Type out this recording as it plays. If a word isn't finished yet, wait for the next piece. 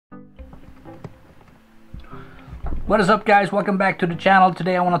What is up, guys? Welcome back to the channel.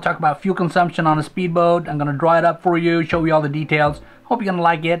 Today I want to talk about fuel consumption on a speedboat. I'm going to draw it up for you, show you all the details. Hope you're going to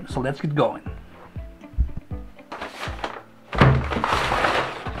like it, so let's get going.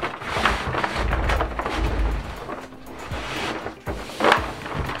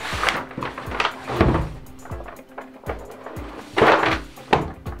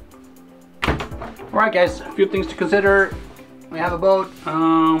 Alright guys, a few things to consider. We have a boat,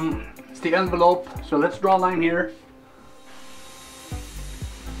 it's the envelope, so let's draw a line here.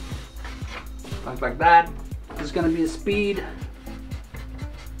 Like that. This is going to be a speed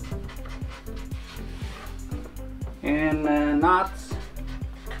in knots,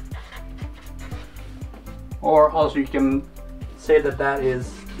 or also you can say that that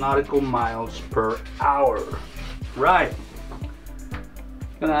is nautical miles per hour. Right.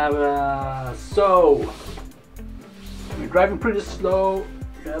 Gonna have so you're driving pretty slow.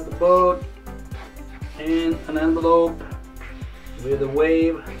 You have the boat in an envelope with a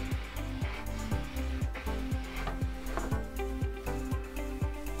wave.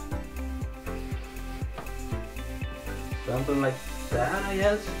 Something like that, I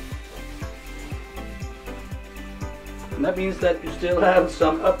guess. And that means that you still have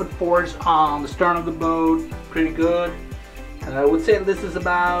some upward force on the stern of the boat, pretty good. And I would say this is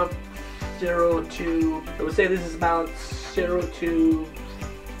about 0 to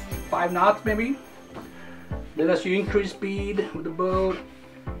 5 knots maybe. Then as you increase speed with the boat,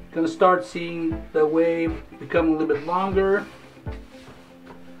 you're gonna start seeing the wave become a little bit longer.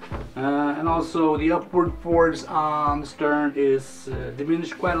 And also the upward force on the stern is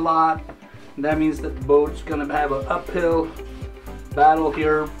diminished quite a lot. And that means that the boat's going to have an uphill battle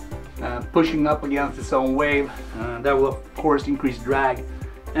here, pushing up against its own wave. That will of course increase drag,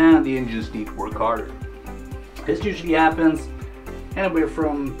 and the engines need to work harder. This usually happens anywhere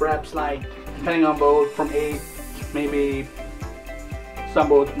from perhaps, like, depending on boat, from 8, maybe some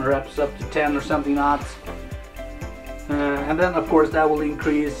boats perhaps up to 10 or something knots. And then of course that will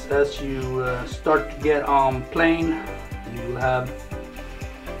increase as you start to get on plane. You will have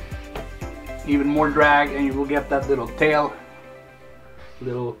even more drag, and you will get that little tail,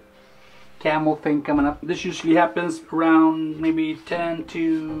 little camel thing coming up. This usually happens around maybe 10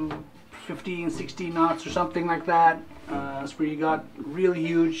 to 15, 16 knots or something like that. That's where you got really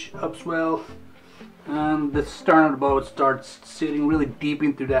huge upswell, and the stern of the boat starts sitting really deep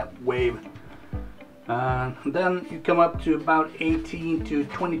into that wave. Then you come up to about 18 to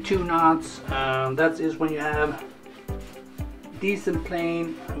 22 knots. That is when you have decent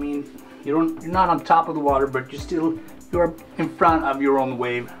plane. I mean, you're not on top of the water, but you're in front of your own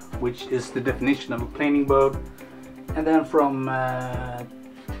wave, which is the definition of a planing boat. And then from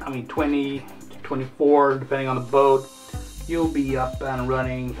 20 to 24, depending on the boat, you'll be up and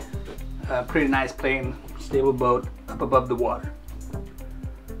running a pretty nice plane, stable boat up above the water.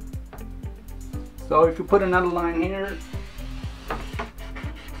 So if you put another line here,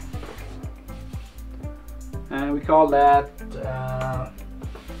 and we call that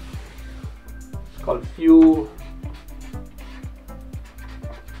it's called fuel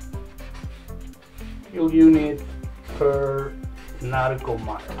unit per nautical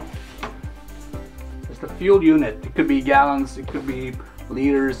mile. It's the fuel unit. It could be gallons, it could be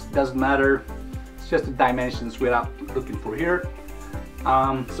liters, doesn't matter. It's just the dimensions we're looking for here.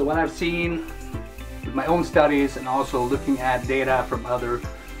 So what I've seen with my own studies, and also looking at data from other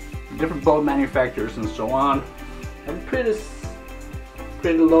different boat manufacturers and so on, have a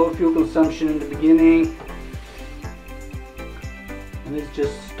pretty low fuel consumption in the beginning, and it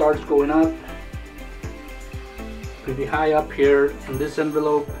just starts going up pretty high up here in this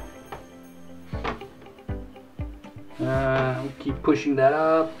envelope. We keep pushing that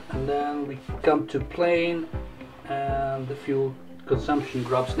up, and then we come to plane, and the fuel consumption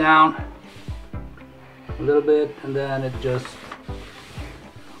drops down a little bit, and then it just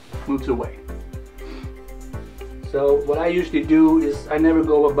moves away. So what I usually do is I never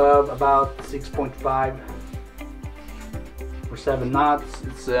go above about 6.5 or 7 knots.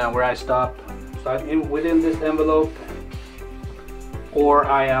 It's where I stop. So I'm within this envelope, or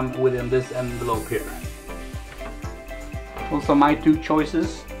I am within this envelope here. Also my two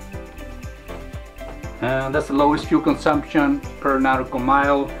choices. That's the lowest fuel consumption per nautical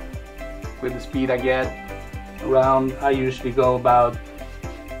mile with the speed I get. Around, I usually go about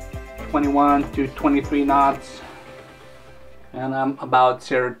 21 to 23 knots, and I'm about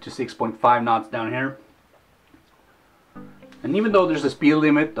 0 to 6.5 knots down here. And even though there's a speed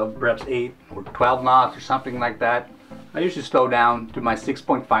limit of perhaps 8 or 12 knots or something like that, I usually slow down to my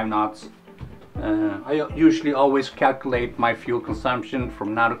 6.5 knots. I usually always calculate my fuel consumption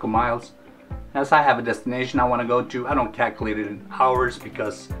from nautical miles, As I have a destination I want to go to, I don't calculate it in hours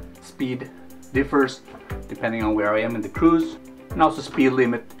because speed differs depending on where I am in the cruise, and also speed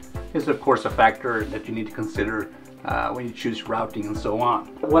limit is of course a factor that you need to consider when you choose routing and so on.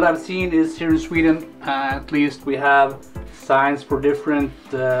 What I've seen is here in Sweden, at least, we have signs for different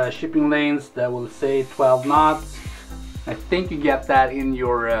shipping lanes that will say 12 knots. I think you get that in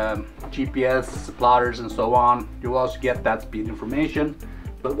your GPS plotters and so on. You will also get that speed information.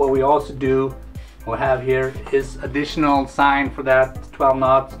 But what we also do, we'll have here is additional sign for that 12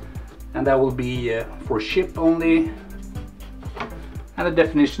 knots, and that will be for ship only. And the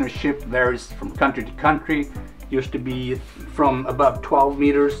definition of ship varies from country to country. Used to be from above 12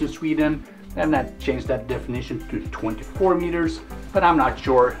 meters in Sweden, and that changed that definition to 24 meters, but I'm not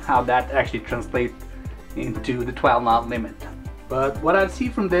sure how that actually translates into the 12 knot limit. But what I see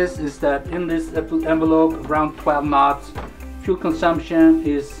from this is that in this envelope around 12 knots, fuel consumption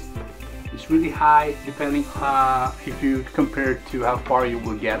is really high, depending if you compare it to how far you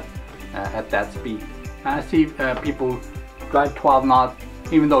will get at that speed. I see people drive 12 knots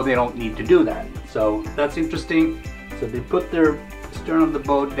even though they don't need to do that. So that's interesting. So they put their stern of the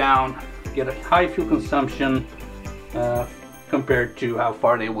boat down, get a high fuel consumption compared to how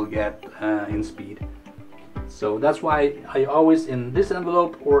far they will get in speed. So that's why I always in this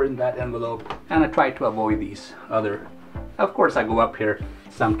envelope or in that envelope, and I try to avoid these other. Of course I go up here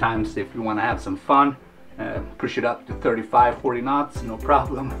sometimes if you want to have some fun, push it up to 35-40 knots, no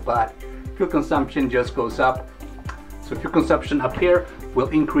problem, but fuel consumption just goes up. So fuel consumption up here will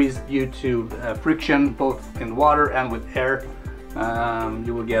increase due to friction both in water and with air.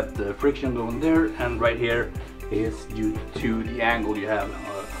 You will get the friction going there, and right here is due to the angle you have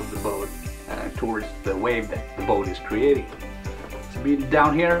of the boat towards the wave that the boat is creating. So be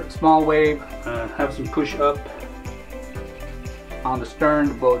down here, small wave, have some push up on the stern.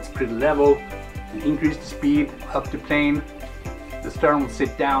 The boat's pretty level, increase the speed up to plane. The stern will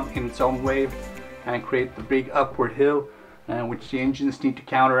sit down in its own wave and create the big upward hill, which the engines need to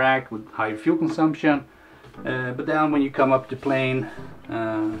counteract with high fuel consumption. But then when you come up to plane,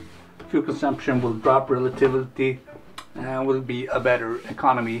 fuel consumption will drop relatively and will be a better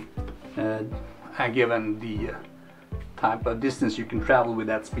economy given the type of distance you can travel with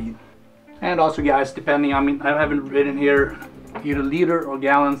that speed. And also guys, depending, I mean, I haven't written here either liter or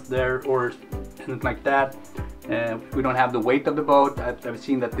gallons there or anything like that. We don't have the weight of the boat. I've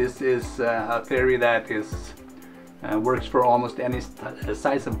seen that this is a theory that is works for almost any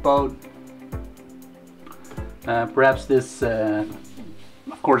size of boat. Perhaps this, of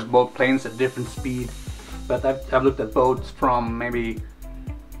course, both planes at different speed, but I've looked at boats from maybe,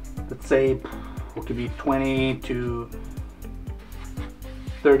 let's say, it could be 20 to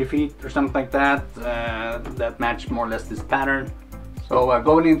 30 feet or something like that, that match more or less this pattern. So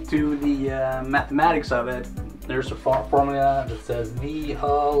going into the mathematics of it, there's a formula that says V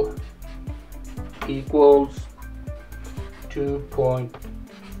hull equals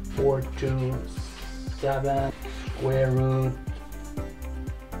 2.427 square root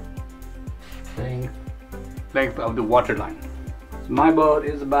length of the waterline. So my boat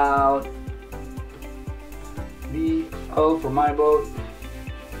is about, V hull for my boat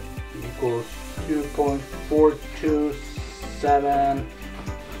equals 2.427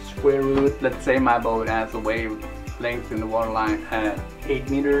 square root. Let's say my boat has a wave length in the waterline at 8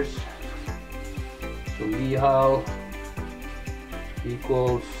 meters. So V hull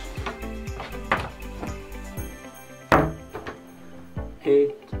equals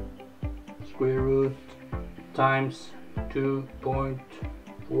 8 square root times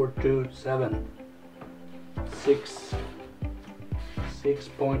 2.427,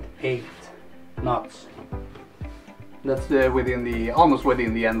 6.8 knots. That's within the almost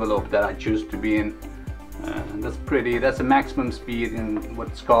within the envelope that I choose to be in. That's a maximum speed in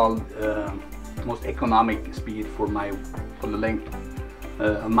what's called most economic speed for the length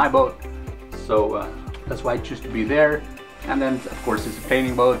of my boat. So that's why I choose to be there. And then of course it's a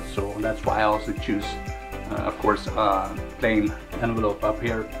planing boat, so that's why I also choose of course plain envelope up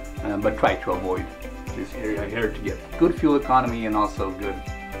here, but try to avoid this area here to get good fuel economy and also good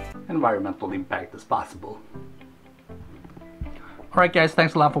environmental impact as possible. Alright guys,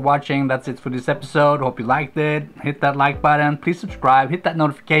 thanks a lot for watching. That's it for this episode. Hope you liked it. Hit that like button, please subscribe, hit that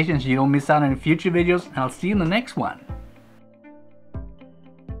notification so you don't miss out on any future videos, and I'll see you in the next one.